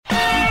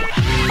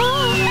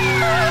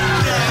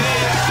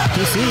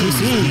This is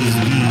the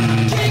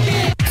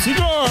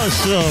Cigar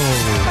Show.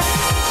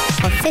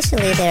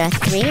 Officially, there are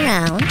 3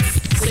 rounds.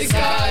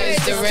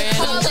 CIGARS, the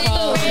random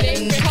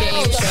call-in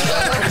game show.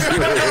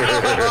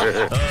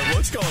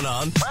 What's going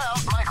on? Well,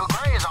 Michael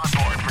Gray is on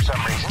board for some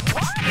reason.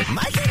 What?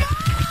 Mikey!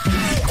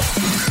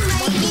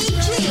 On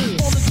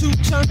the 2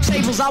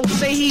 turntables, I would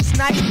say he's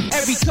nice.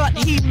 Every cut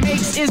he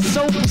makes is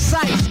so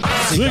precise.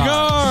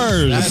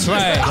 Cigars! That's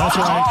right. That's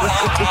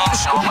right. Game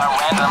show about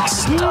random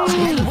stuff.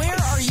 And where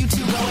are you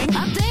two going?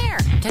 Up there,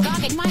 to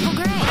gawk at Michael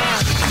Gray.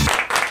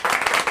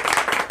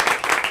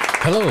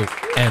 Hello,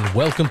 and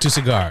welcome to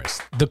Cigars,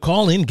 the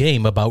call-in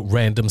game about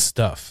random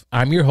stuff.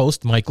 I'm your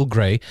host, Michael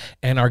Gray,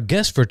 and our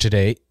guest for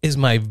today is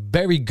my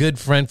very good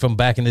friend from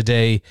back in the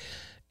day,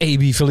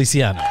 AB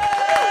Feliciano.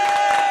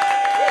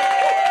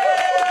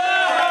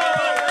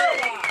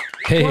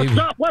 Hey,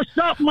 What's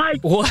up,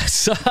 Mike?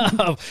 what's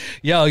up?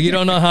 Yo, you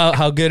don't know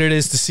how good it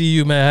is to see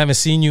you, man. I haven't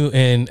seen you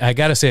in, I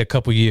gotta say, a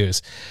couple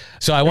years.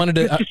 So I wanted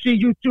Good to see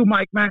you too,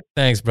 Mike, man.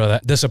 Thanks, brother.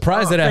 The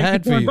surprise that I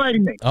had for you.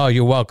 Inviting me. Oh,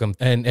 you're welcome.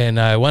 And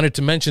I wanted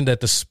to mention that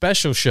the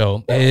special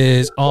show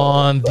is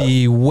on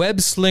the web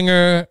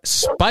slinger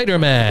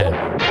Spiderman.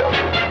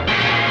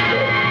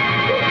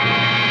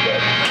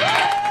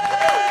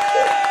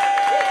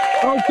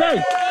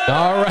 Okay.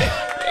 All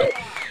right.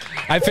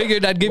 I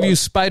figured I'd give you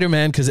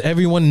Spider-Man because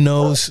everyone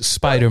knows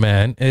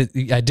Spider-Man.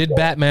 I did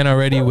Batman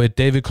already with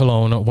David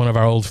Colon, one of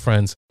our old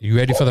friends. You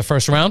ready for the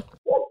first round?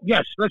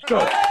 Yes, let's go.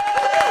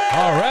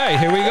 All right,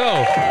 here we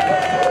go.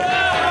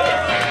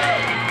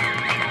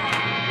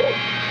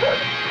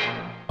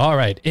 All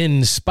right,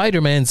 in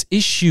Spider-Man's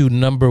issue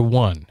number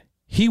 1,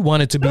 he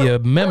wanted to be a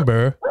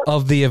member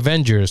of the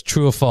Avengers.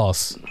 True or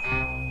false?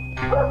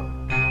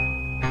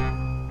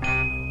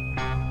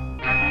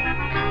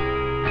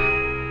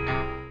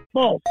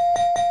 False.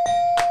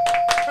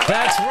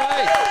 That's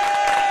right.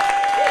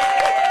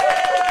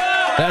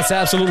 That's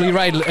absolutely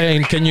right.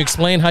 And can you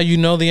explain how you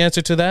know the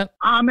answer to that?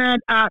 Man,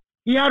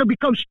 he had to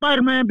become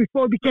Spider-Man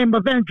before he became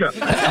Avenger.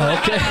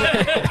 Okay.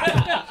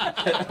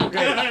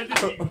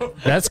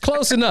 That's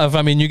close enough.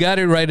 I mean, you got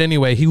it right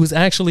anyway. He was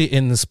actually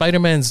in the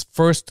Spider-Man's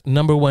first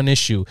number 1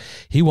 issue.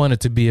 He wanted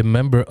to be a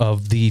member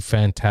of the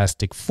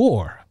Fantastic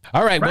Four.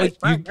 All right, Right,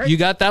 you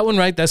got that one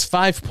right. That's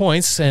 5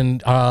 points.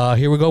 And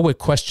here we go with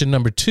question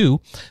number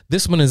 2.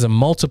 This one is a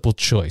multiple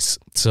choice.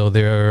 So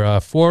there are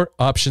 4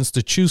 options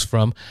to choose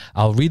from.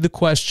 I'll read the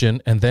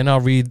question, and then I'll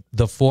read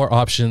the 4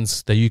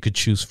 options that you could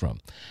choose from.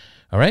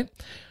 All right?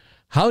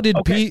 How did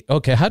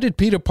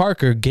Peter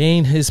Parker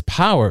gain his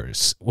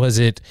powers? Was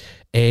it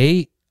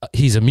A,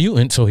 he's a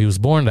mutant, so he was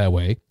born that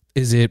way?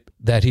 Is it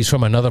that he's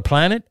from another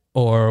planet?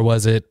 Or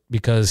was it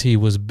because he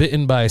was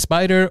bitten by a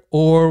spider?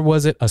 Or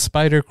was it a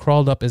spider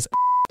crawled up his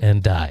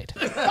and died?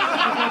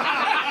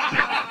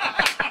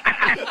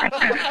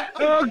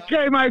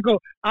 Okay, Michael.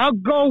 I'll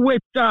go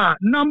with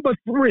number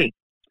 3.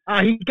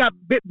 He got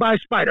bit by a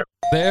spider.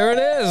 There it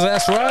is.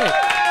 That's right.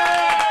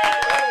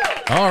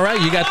 All right,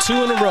 you got 2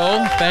 in a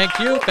row. Thank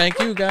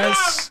you,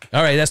 guys.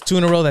 All right, that's 2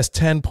 in a row. That's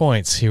 10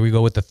 points. Here we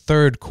go with the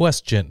third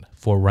question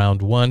for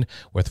round 1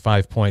 worth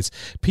 5 points.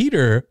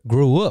 Peter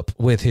grew up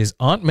with his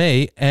Aunt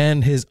May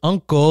and his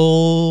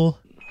uncle.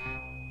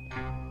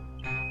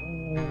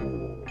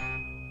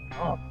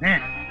 Oh,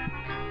 man.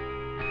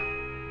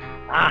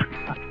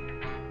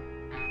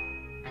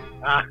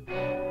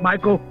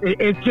 Michael,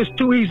 it's just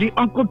too easy.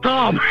 Uncle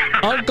Tom.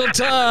 Uncle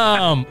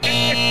Tom.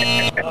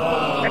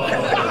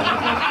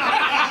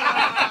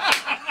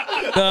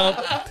 No,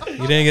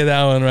 you didn't get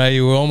that one right.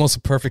 You were almost a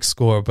perfect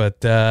score,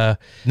 but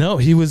no,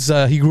 he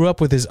grew up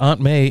with his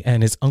Aunt May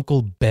and his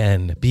Uncle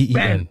Ben,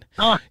 B-E-N.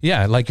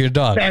 Yeah, like your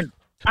dog. Ben.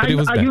 But it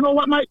was Ben. You know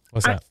what, Mike?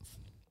 What's that?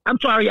 I'm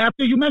sorry.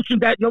 After you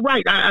mentioned that, you're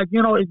right.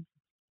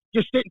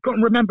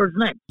 Couldn't remember his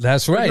name.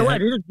 That's right. You're right.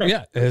 It is Ben.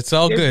 Yeah, it's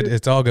all good.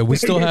 It's all good. We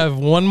still have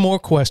one more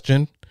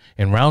question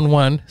in round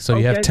 1, so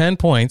you have 10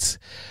 points.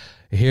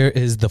 Here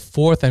is the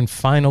 4th and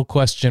final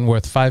question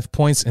worth 5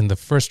 points in the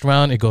first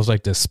round. It goes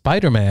like this.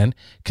 Spider-Man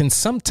can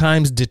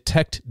sometimes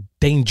detect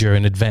danger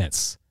in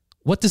advance.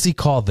 What does he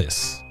call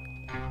this?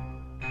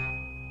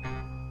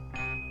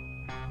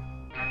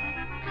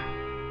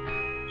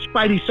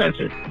 Spidey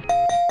senses.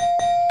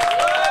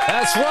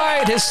 That's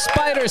right, his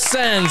spider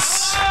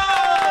sense.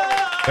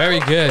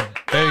 Very good.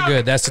 Very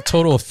good. That's a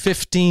total of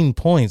 15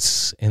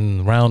 points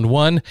in round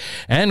 1.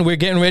 And we're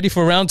getting ready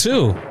for round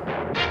 2.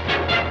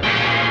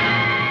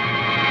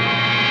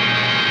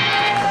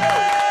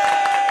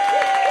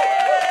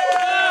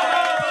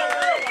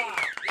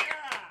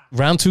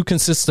 Round 2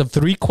 consists of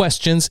 3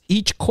 questions.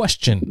 Each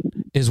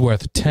question is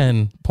worth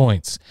 10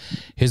 points.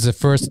 Here's the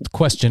first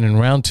question in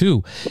round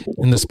 2.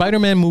 In the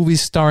Spider-Man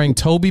movies starring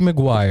Tobey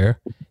Maguire,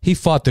 he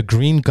fought the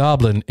Green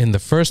Goblin in the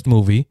first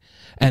movie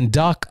and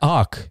Doc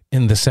Ock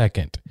in the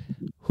second.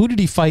 Who did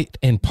he fight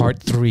in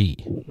part 3?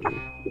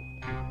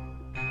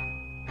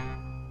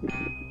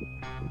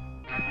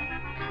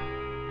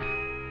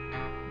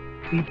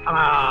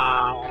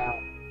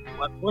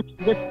 What's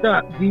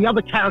the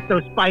other character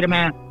of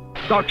Spider-Man?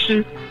 Dark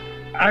suit.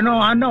 I know.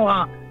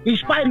 He's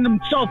fighting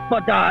himself,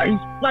 but he's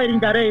fighting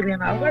that alien.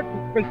 What's his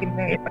freaking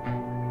name?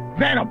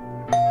 Venom.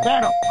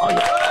 Venom. Oh,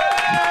 yeah.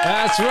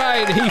 That's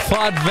right. He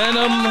fought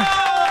Venom.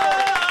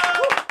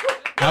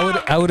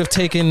 I would have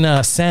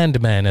taken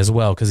Sandman as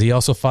well, because he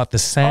also fought the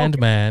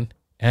Sandman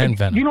and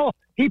Venom. You know,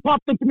 he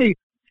popped into me.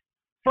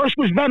 First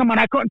was Venom, and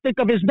I couldn't think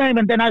of his name,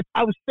 and then I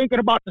was thinking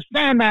about the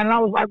Sandman, and I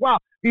was like, wow,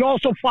 he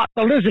also fought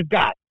the lizard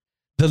guy.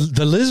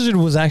 The lizard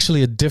was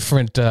actually a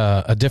different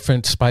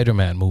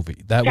Spider-Man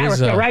movie. That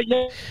Character, was right?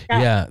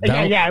 Yeah,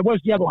 it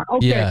was the other one.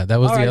 Okay. Yeah, that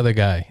was All the right. other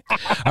guy.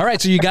 All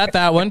right, so you got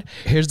that one.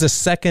 Here's the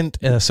second.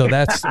 So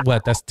that's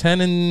what? That's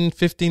 10 and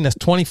 15. That's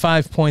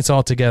 25 points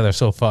altogether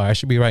so far. I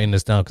should be writing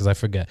this down because I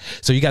forget.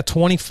 So you got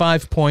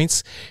 25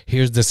 points.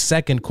 Here's the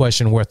second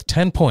question worth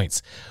 10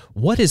 points.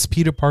 What is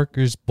Peter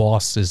Parker's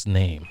boss's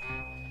name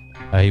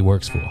he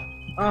works for?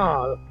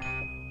 Oh,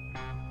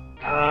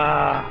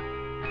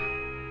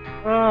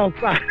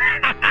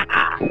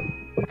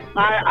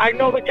 I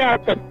know the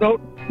character.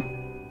 So,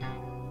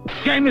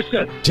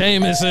 Jameson.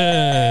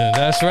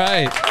 That's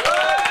right.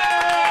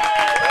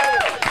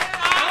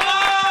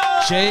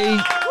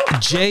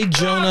 J.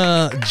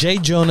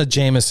 Jonah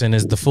Jameson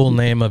is the full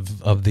name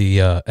of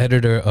the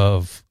editor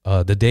of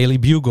the Daily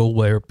Bugle,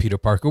 where Peter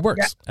Parker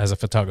works as a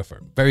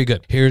photographer. Very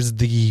good. Here's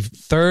the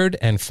third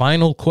and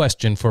final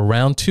question for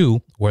round 2,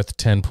 worth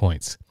 10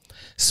 points.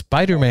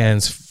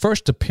 Spider-Man's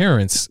first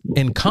appearance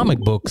in comic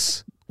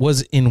books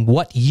was in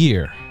what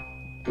year?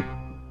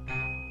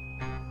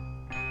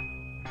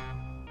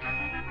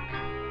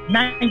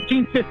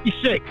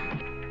 1956.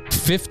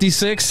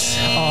 56?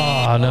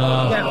 Oh,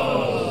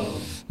 no.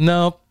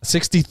 No,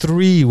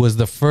 63 was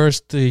the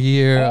first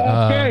year.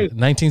 Okay.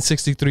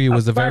 1963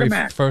 was the very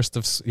Spider-Man. first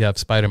of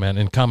Spider-Man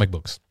in comic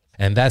books.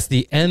 And that's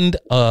the end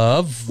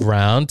of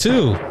round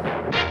 2.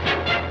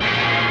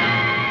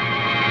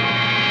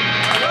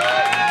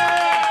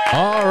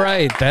 All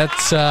right,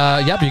 that's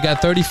you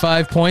got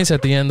 35 points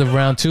at the end of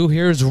round 2.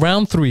 Here's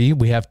round 3.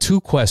 We have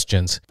 2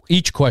 questions.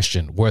 Each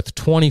question worth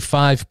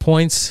 25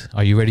 points.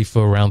 Are you ready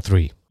for round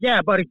 3?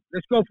 Yeah, buddy.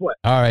 Let's go for it.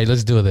 All right,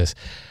 let's do this.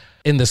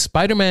 In the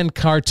Spider-Man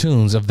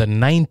cartoons of the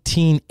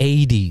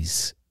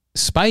 1980s,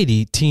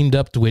 Spidey teamed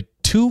up with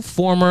 2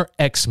 former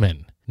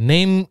X-Men.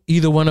 Name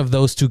either one of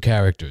those 2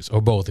 characters, or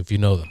both if you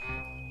know them.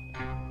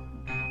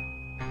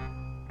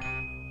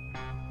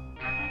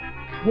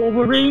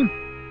 Wolverine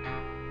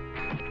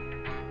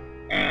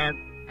and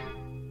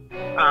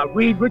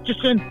Reed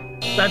Richardson.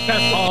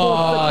 Fantastic.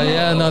 Oh,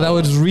 yeah, no, that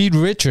was Reed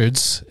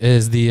Richards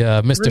is the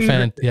Mr.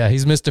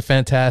 He's Mr.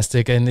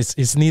 Fantastic, and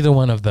it's neither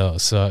one of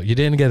those, so you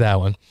didn't get that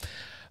one.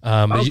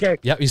 Okay.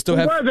 You still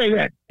Who have. were they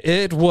then?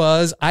 It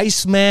was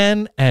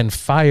Iceman and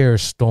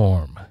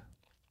Firestorm.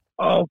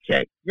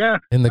 Okay. Yeah.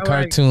 In the All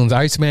right. cartoons,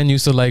 Iceman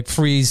used to like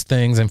freeze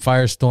things, and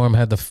Firestorm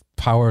had the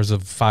powers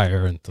of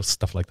fire and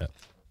stuff like that.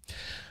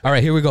 All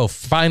right, here we go.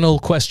 Final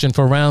question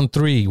for round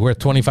 3. We're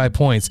at 25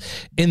 points.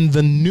 In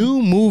the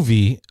new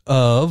movie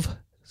of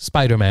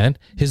Spider-Man,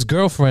 his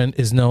girlfriend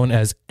is known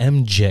as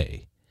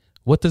MJ.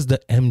 What does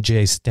the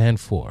MJ stand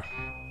for?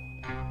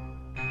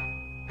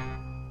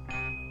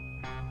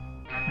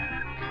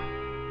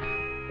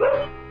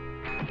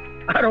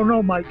 I don't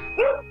know, Mike.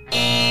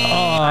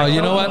 Oh,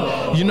 you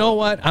know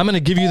what? I'm going to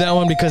give you that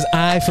one because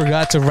I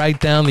forgot to write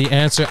down the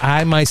answer.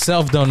 I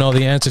myself don't know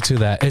the answer to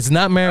that. It's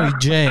not Mary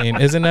Jane.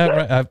 Isn't that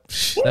right?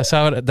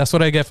 That's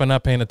what I get for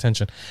not paying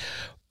attention.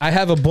 I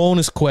have a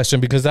bonus question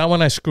because that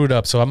one I screwed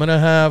up. So I'm going to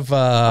have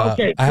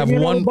Okay, I have give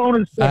me one another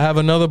bonus. I have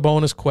another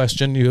bonus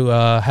question. You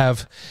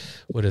have,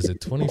 what is it?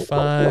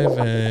 25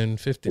 and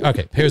 50.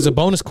 Okay, here's a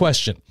bonus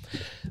question.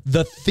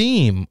 The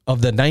theme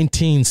of the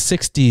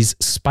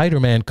 1960s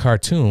Spider-Man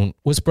cartoon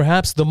was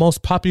perhaps the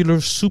most popular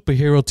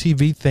superhero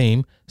TV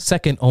theme,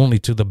 second only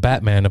to the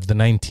Batman of the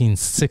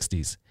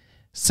 1960s.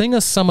 Sing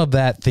us some of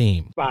that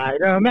theme.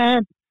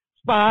 Spider-Man,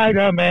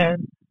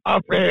 Spider-Man,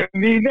 a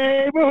friendly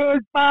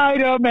neighborhood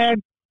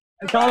Spider-Man.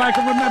 That's all I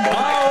can remember.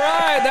 All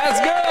right, that's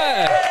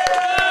good.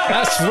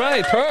 That's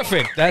right,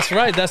 perfect. That's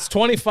right. That's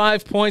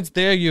 25 points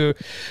there.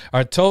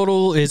 Our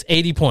total is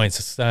 80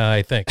 points,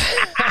 I think.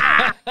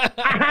 I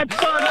had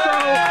fun,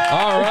 bro.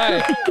 All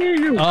right. Good to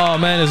see you. Oh,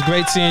 man, it's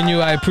great seeing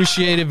you. I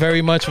appreciate it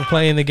very much for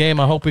playing the game.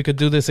 I hope we could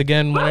do this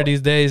again one of these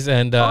days.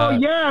 And Oh,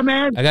 yeah,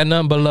 man. I got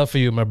nothing but love for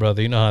you, my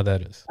brother. You know how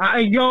that is.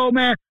 Yo,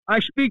 man,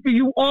 I speak to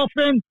you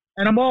often,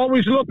 and I'm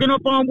always looking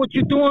up on what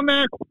you're doing,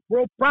 man.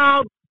 Real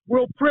proud,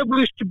 real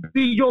privileged to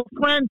be your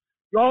friend.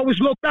 You always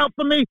looked out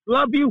for me.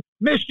 Love you.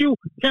 Miss you.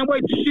 Can't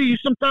wait to see you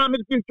sometime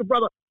in the future,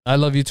 brother. I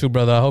love you too,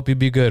 brother. I hope you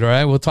be good, all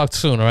right? We'll talk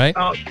soon, all right?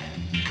 All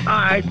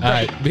right. All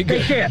right, be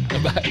good. Take care.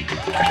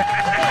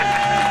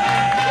 Bye.